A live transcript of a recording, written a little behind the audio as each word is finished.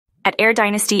At Air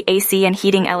Dynasty AC and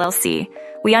Heating LLC,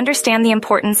 we understand the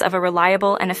importance of a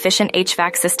reliable and efficient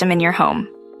HVAC system in your home.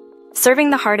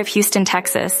 Serving the heart of Houston,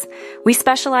 Texas, we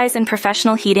specialize in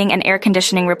professional heating and air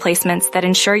conditioning replacements that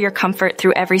ensure your comfort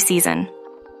through every season.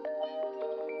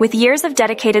 With years of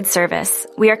dedicated service,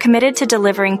 we are committed to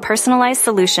delivering personalized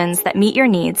solutions that meet your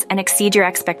needs and exceed your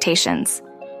expectations.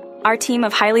 Our team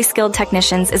of highly skilled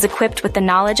technicians is equipped with the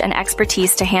knowledge and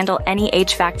expertise to handle any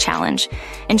HVAC challenge,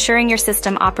 ensuring your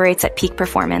system operates at peak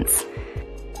performance.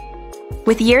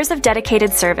 With years of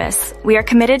dedicated service, we are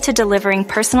committed to delivering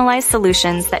personalized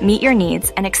solutions that meet your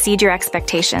needs and exceed your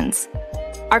expectations.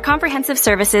 Our comprehensive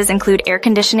services include air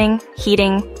conditioning,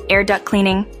 heating, air duct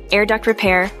cleaning, air duct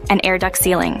repair, and air duct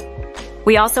sealing.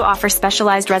 We also offer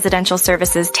specialized residential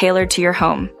services tailored to your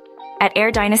home. At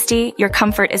Air Dynasty, your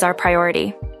comfort is our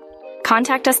priority.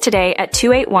 Contact us today at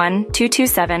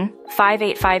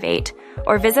 281-227-5858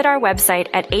 or visit our website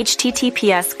at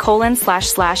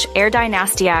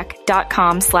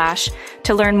https://airdynastyac.com/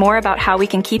 to learn more about how we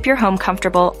can keep your home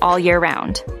comfortable all year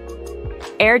round.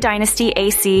 Air Dynasty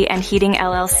AC and Heating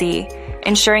LLC,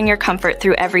 ensuring your comfort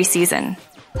through every season.